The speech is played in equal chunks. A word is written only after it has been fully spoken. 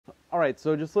Alright,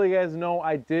 so just so you guys know,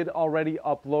 I did already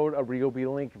upload a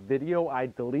Ryobi link video. I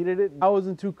deleted it. I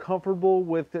wasn't too comfortable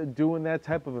with doing that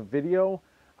type of a video.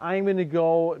 I'm going to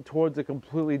go towards a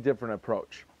completely different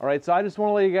approach. Alright, so I just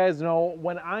want to let you guys know,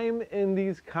 when I'm in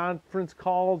these conference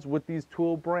calls with these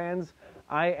tool brands,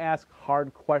 I ask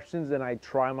hard questions and I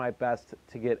try my best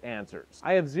to get answers.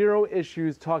 I have zero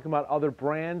issues talking about other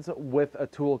brands with a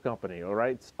tool company,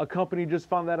 alright? A company just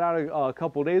found that out a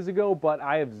couple days ago, but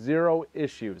I have zero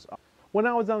issues. When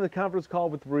I was on the conference call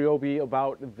with Ryobi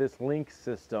about this link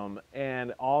system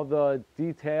and all the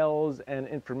details and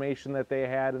information that they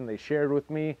had and they shared with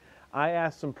me, I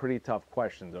asked some pretty tough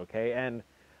questions, okay? And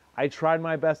I tried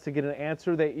my best to get an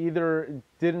answer. They either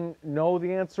didn't know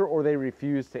the answer or they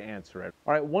refused to answer it.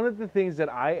 All right, one of the things that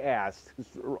I asked,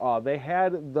 they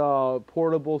had the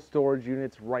portable storage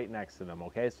units right next to them,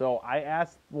 okay? So I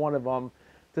asked one of them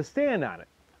to stand on it.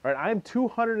 All right, I'm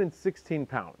 216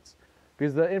 pounds.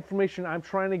 Because the information I'm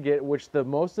trying to get, which the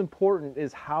most important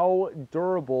is how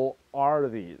durable are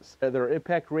these? They're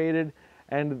impact rated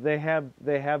and they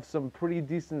have some pretty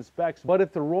decent specs. But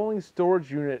if the rolling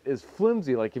storage unit is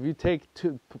flimsy, like if you take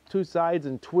two sides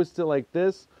and twist it like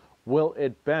this, will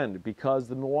it bend? Because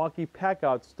the Milwaukee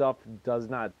Packout stuff does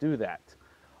not do that.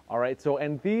 All right, so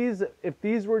and if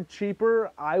these were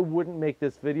cheaper, I wouldn't make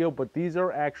this video, but these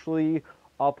are actually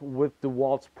up with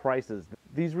DeWalt's prices.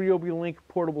 These Ryobi Link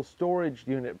portable storage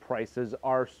unit prices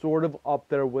are sort of up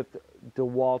there with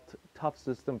DeWalt Tough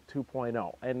System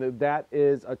 2.0, and that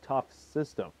is a tough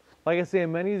system. Like I say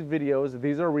in many videos,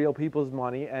 these are real people's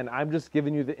money, and I'm just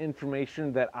giving you the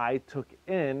information that I took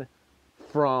in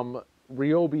from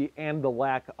Ryobi and the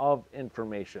lack of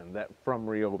information from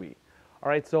Ryobi. All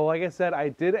right, so like I said, I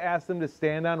did ask them to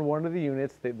stand on one of the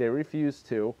units. They refused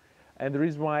to. And the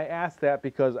reason why I asked that,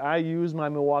 because I use my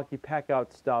Milwaukee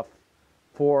Packout stuff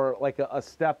for like a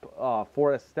step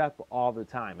all the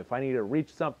time. If I need to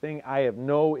reach something, I have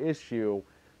no issue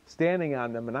standing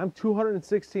on them, and I'm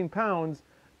 216 pounds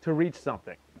to reach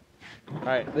something. All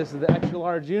right, this is the extra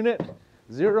large unit,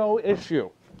 zero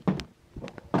issue.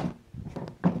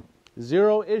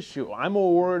 Zero issue. I'm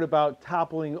more worried about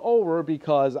toppling over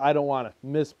because I don't want to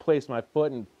misplace my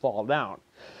foot and fall down.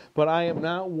 But I am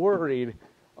not worried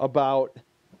about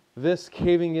this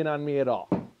caving in on me at all.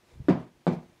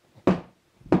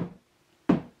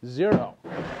 Zero.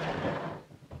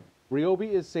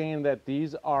 Ryobi is saying that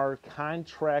these are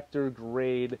contractor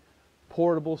grade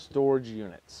portable storage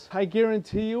units. I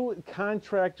guarantee you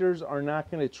contractors are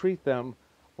not going to treat them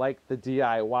like the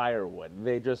DIYer would.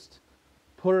 They just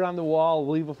put it on the wall,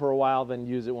 leave it for a while, then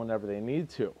use it whenever they need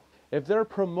to. If they're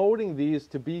promoting these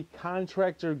to be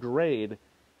contractor grade,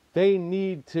 they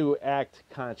need to act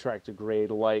contractor grade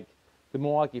like the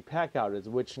Milwaukee Packout is,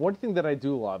 which one thing that I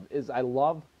do love is I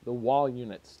love the wall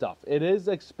unit stuff. It is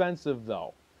expensive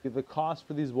though. The cost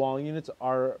for these wall units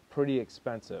are pretty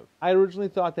expensive. I originally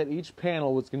thought that each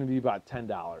panel was going to be about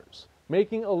 $10.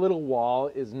 Making a little wall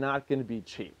is not going to be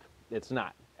cheap. It's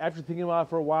not. After thinking about it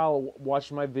for a while,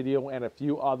 watching my video and a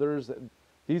few others,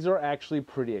 these are actually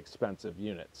pretty expensive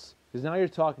units. Because now you're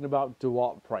talking about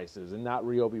DeWalt prices and not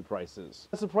Ryobi prices.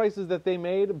 That's the prices that they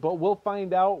made, but we'll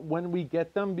find out when we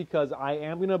get them, because I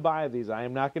am going to buy these. I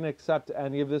am not going to accept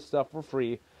any of this stuff for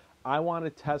free. I want to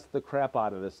test the crap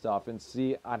out of this stuff and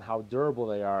see on how durable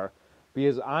they are,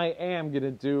 because I am going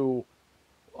to do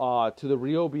to the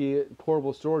Ryobi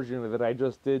portable storage unit that I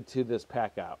just did to this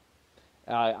Packout.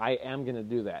 I am going to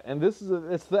do that. And this is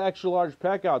it's the extra large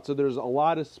Packout, so there's a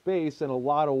lot of space and a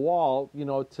lot of wall, you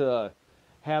know, to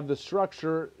have the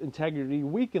structure integrity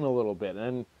weaken a little bit.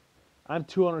 And I'm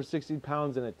 260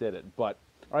 pounds and it did it. But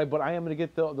all right, but I am going to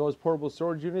get those portable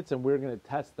storage units, and we're going to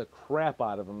test the crap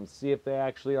out of them and see if they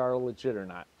actually are legit or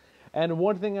not. And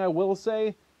one thing I will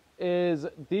say is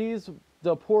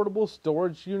the portable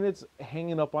storage units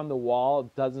hanging up on the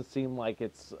wall doesn't seem like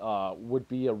it's would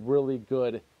be a really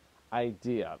good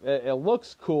idea. It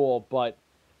looks cool, but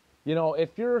you know,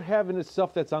 if you're having the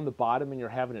stuff that's on the bottom and you're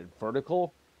having it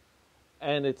vertical,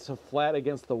 and it's flat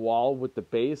against the wall with the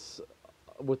base,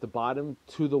 with the bottom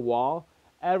to the wall,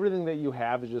 everything that you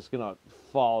have is just going to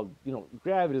fall, you know,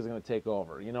 gravity is going to take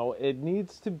over. You know, it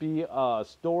needs to be a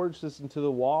storage system to the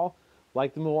wall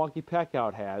like the Milwaukee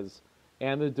Packout has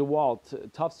and the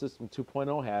DeWalt Tough System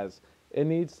 2.0 has. It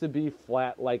needs to be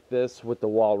flat like this with the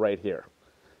wall right here.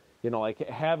 You know, like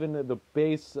having the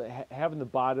base, having the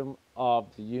bottom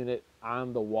of the unit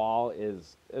on the wall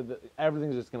is,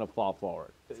 everything's just going to fall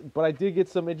forward. But I did get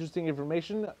some interesting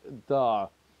information.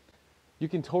 You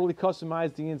can totally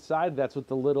customize the inside. That's what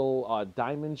the little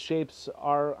diamond shapes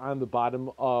are on the bottom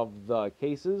of the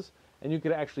cases. And you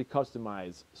could actually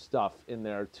customize stuff in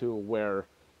there to where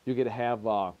you could have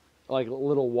like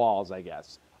little walls, I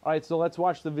guess. All right, so let's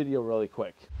watch the video really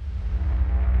quick.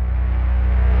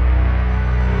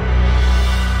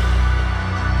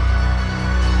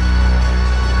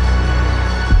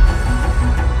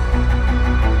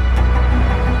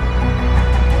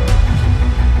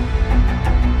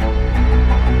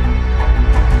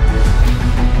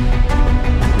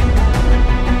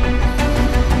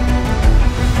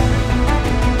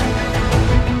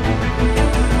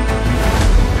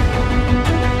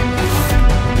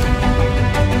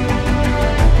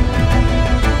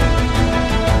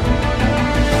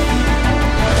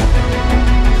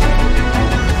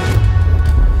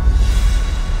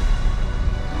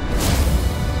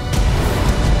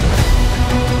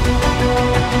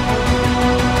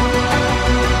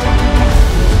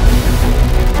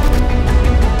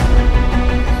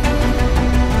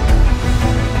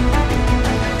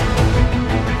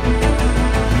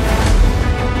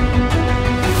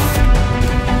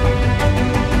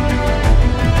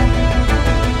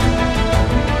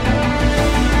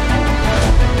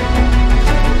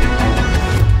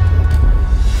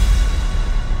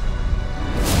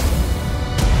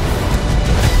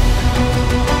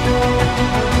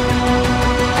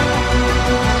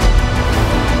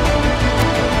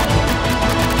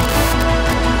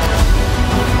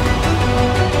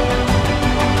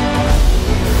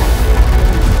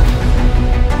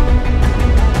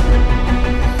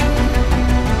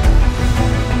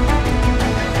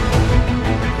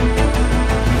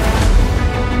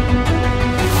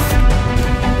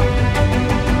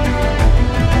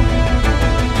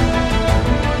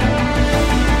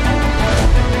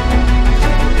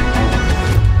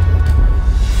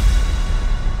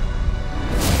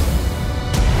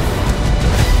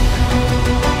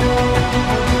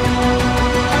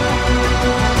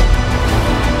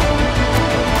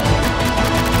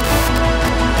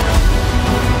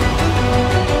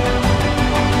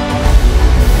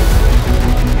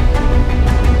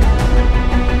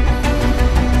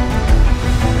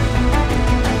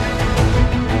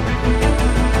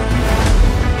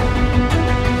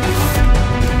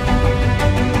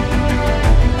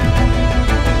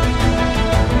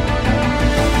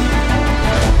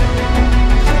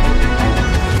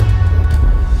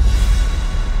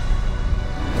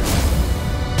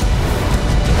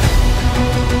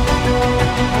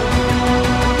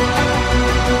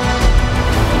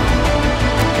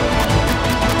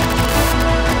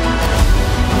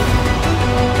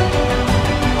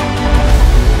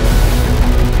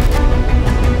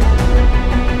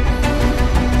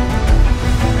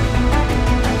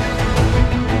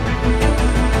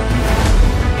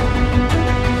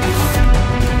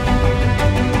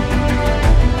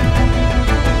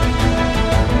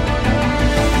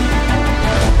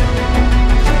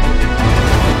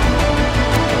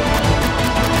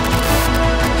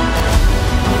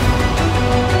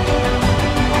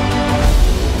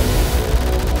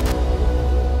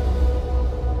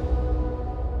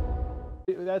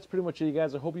 That's pretty much it, you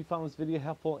guys. I hope you found this video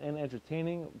helpful and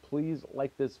entertaining. Please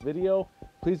like this video.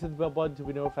 Please hit the bell button to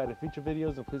be notified of future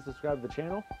videos, and please subscribe to the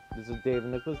channel. This is Dave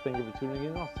and Nicholas. Thank you for tuning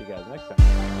in, and I'll see you guys next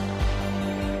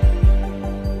time.